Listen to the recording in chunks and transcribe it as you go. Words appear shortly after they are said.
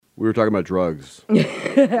We were talking about drugs. Oh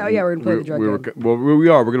yeah, we're gonna play the drug game. We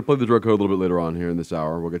are. We're gonna play the drug code a little bit later on here in this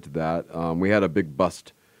hour. We'll get to that. We had a big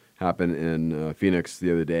bust happen in Phoenix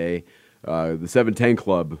the other day. The 710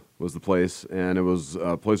 Club was the place, and it was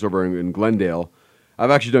a place over in Glendale.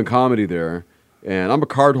 I've actually done comedy there, and I'm a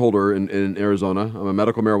card holder in Arizona. I'm a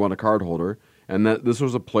medical marijuana card holder, and this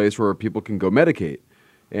was a place where people can go medicate.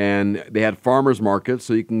 And they had farmers markets,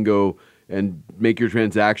 so you can go and make your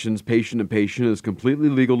transactions patient to patient. It's completely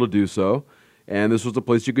legal to do so, and this was a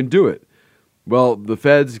place you can do it. Well, the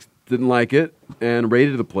feds didn't like it and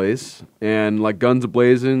raided the place, and like guns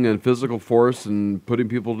a-blazing and physical force and putting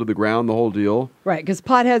people to the ground, the whole deal. Right, because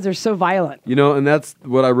potheads are so violent. And that's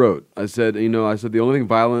what I wrote. I said, the only thing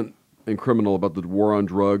violent and criminal about the war on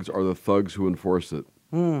drugs are the thugs who enforce it.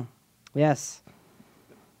 Yes.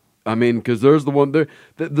 I mean, because there's the one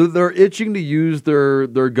they're itching to use their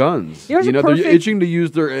guns. They're itching to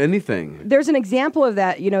use their anything. There's an example of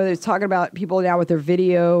that. There's talking about people now with their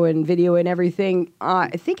video and everything. I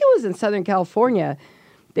think it was in Southern California.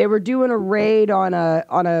 They were doing a raid on a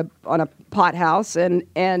pot house, and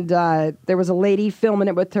there was a lady filming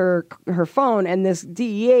it with her phone, and this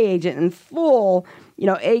DEA agent in full,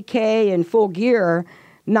 AK and full gear,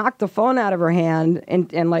 knocked the phone out of her hand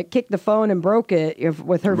and like kicked the phone and broke it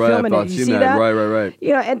with her filming it. You see that? Right.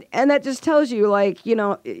 And that just tells you,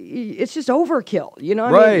 it's just overkill.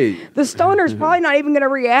 Right. I mean, the stoner's probably not even going to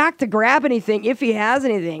react to grab anything if he has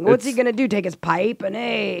anything. What's he going to do? Take his pipe and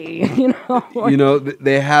they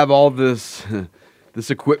have all this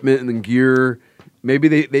equipment and gear.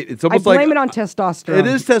 Maybe it's almost I blame it on testosterone. It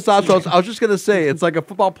is testosterone. I was just going to say, it's like a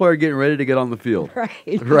football player getting ready to get on the field.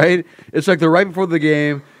 Right? It's like they're right before the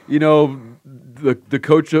game. The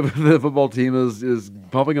coach of the football team is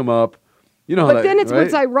pumping them up. But then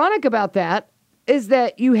what's ironic about that is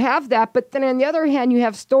that you have that, but then on the other hand, you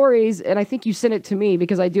have stories, and I think you sent it to me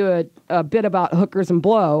because I do a bit about hookers and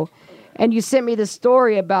blow, and you sent me this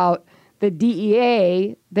story about the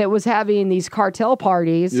DEA that was having these cartel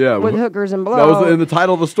parties with hookers and blow. That was in the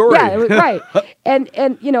title of the story. Yeah, right. and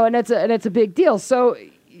it's a big deal. So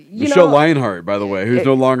Michelle Lionheart, by the way, who's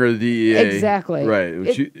no longer the DEA. Exactly. Right.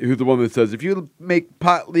 Who's the one that says, if you make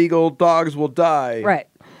pot legal, dogs will die. Right.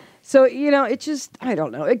 So, it's just, I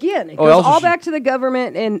don't know. Again, it goes all back to the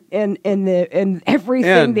government and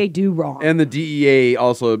everything they do wrong. And the DEA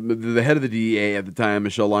also, the head of the DEA at the time,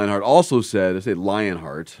 Michelle Lionheart, also said, I say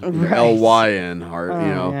Lionheart, Lyn Heart,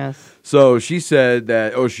 Yes. So she said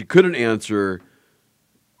that, she couldn't answer,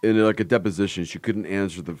 in a deposition, she couldn't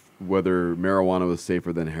answer whether marijuana was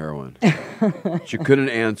safer than heroin. She couldn't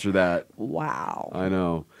answer that. Wow. I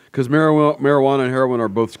know. Because marijuana and heroin are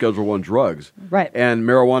both Schedule I drugs. Right. And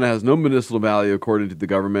marijuana has no medicinal value according to the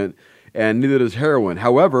government, and neither does heroin.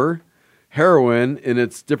 However, heroin in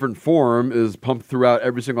its different form is pumped throughout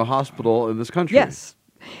every single hospital in this country. Yes.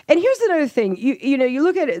 And here's another thing. You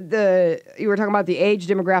look at you were talking about the age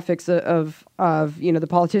demographics of the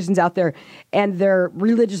politicians out there and their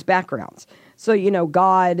religious backgrounds. So,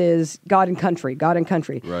 God and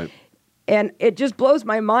country. Right. And it just blows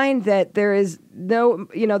my mind that there is no,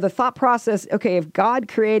 the thought process, okay, if God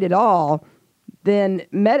created all, then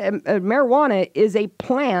marijuana is a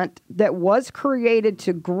plant that was created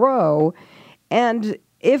to grow. And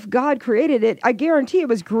if God created it, I guarantee it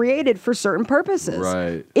was created for certain purposes.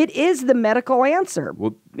 Right. It is the medical answer.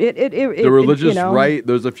 Well, the religious right,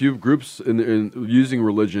 there's a few groups in using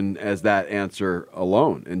religion as that answer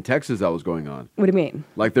alone. In Texas, that was going on. What do you mean?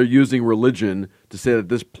 Like they're using religion to say that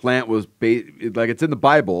this plant was, like it's in the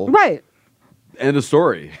Bible. Right. End of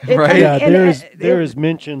story. Right? Yeah, there is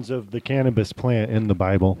mentions of the cannabis plant in the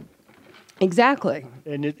Bible. Exactly.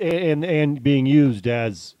 And being used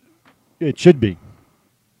as it should be.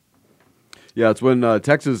 Yeah, it's when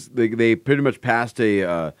Texas they pretty much passed they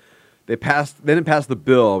didn't pass the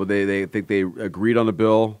bill, but they think they agreed on a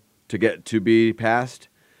bill to be passed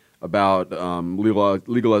about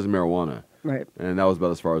legalizing marijuana. Right. And that was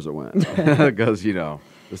about as far as it went because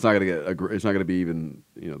it's not going to be even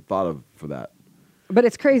thought of for that. But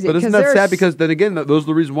it's crazy. But isn't that sad? Because then again, those are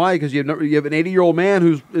the reasons why. Because you have an 80-year-old man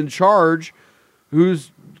who's in charge,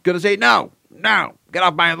 who's going to say no, get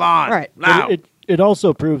off my lawn, right? No. It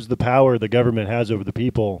also proves the power the government has over the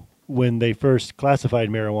people when they first classified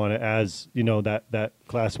marijuana as, that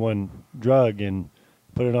class 1 drug and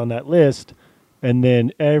put it on that list. And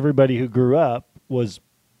then everybody who grew up was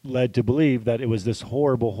led to believe that it was this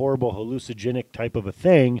horrible, horrible hallucinogenic type of a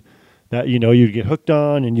thing that, you'd get hooked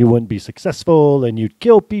on and you wouldn't be successful and you'd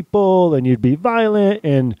kill people and you'd be violent.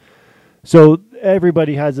 And so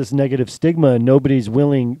everybody has this negative stigma and nobody's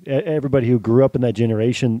willing, everybody who grew up in that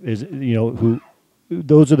generation is,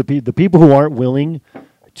 those are the people who aren't willing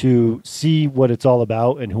to see what it's all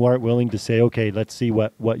about and who aren't willing to say, okay, let's see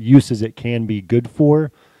what uses it can be good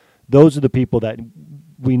for, those are the people that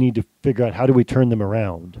we need to figure out how do we turn them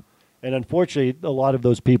around. And unfortunately, a lot of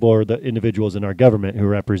those people are the individuals in our government who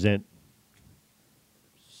represent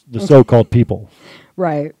the so-called people.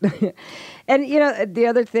 Right. And, the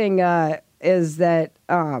other thing is that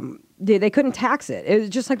they couldn't tax it. It was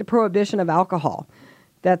just like the prohibition of alcohol.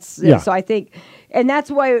 So I think, and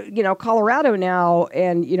that's why, Colorado now,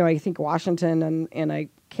 and, I think Washington and I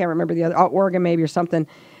can't remember the other, Oregon maybe or something,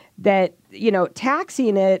 that,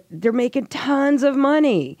 taxing it, they're making tons of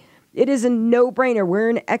money. It is a no-brainer. We're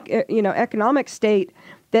in, economic state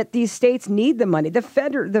that these states need the money. The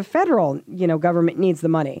federal, government needs the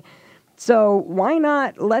money. So why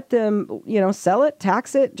not let them, sell it,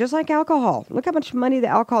 tax it, just like alcohol? Look how much money the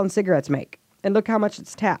alcohol and cigarettes make, and look how much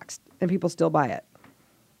it's taxed, and people still buy it.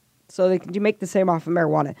 So you make the same off of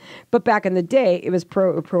marijuana. But back in the day, it was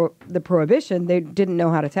the prohibition. They didn't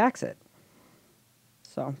know how to tax it.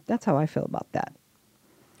 So that's how I feel about that.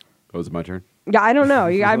 Oh, is it my turn? Yeah, I don't know.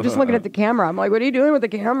 I'm just looking at the camera. I'm like, what are you doing with the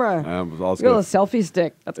camera? You got a selfie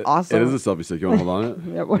stick. That's awesome. It is a selfie stick. You want to hold on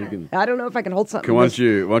it? Yeah, I don't know if I can hold something. Why don't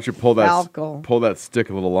you pull that stick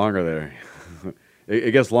a little longer there?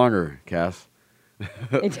 It gets longer, Cass.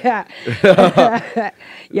 Yeah. I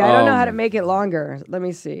don't know how to make it longer. Let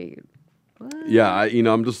me see. What? Yeah,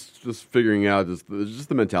 I'm just figuring out just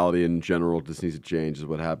the mentality in general just needs to change is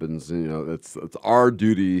what happens. And, it's our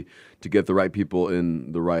duty to get the right people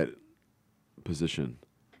in the right position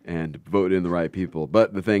and vote in the right people.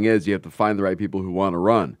 But the thing is, you have to find the right people who want to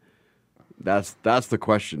run. That's the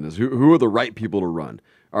question: is who are the right people to run?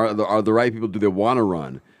 Are the right people? Do they want to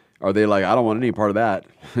run? Are they like, I don't want any part of that?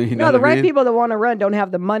 No, the right people that want to run don't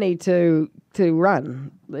have the money to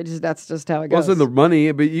run. That's just how it goes. Well, it's in the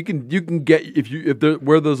money, but you can get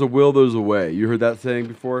where there's a will, there's a way. You heard that saying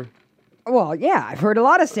before? Well, yeah, I've heard a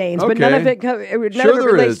lot of sayings, but Okay. none of it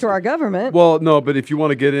relates to our government. Well, no, but if you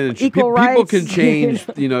want to get in, Equal people rights. can change.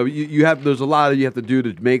 There's a lot that you have to do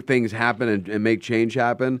to make things happen and make change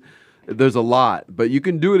happen. There's a lot, but you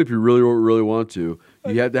can do it if you really, really want to.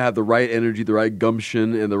 You have to have the right energy, the right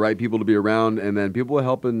gumption, and the right people to be around, and then people will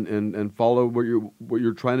help and follow what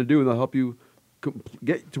you're trying to do, and they'll help you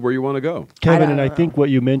get to where you want to go. Kevin, I think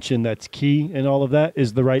what you mentioned that's key in all of that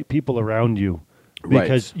is the right people around you.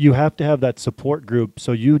 Because you have to have that support group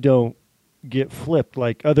so you don't get flipped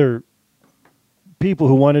like other people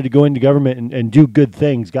who wanted to go into government and do good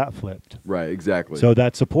things got flipped. Right, exactly. So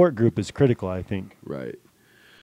that support group is critical, I think. Right.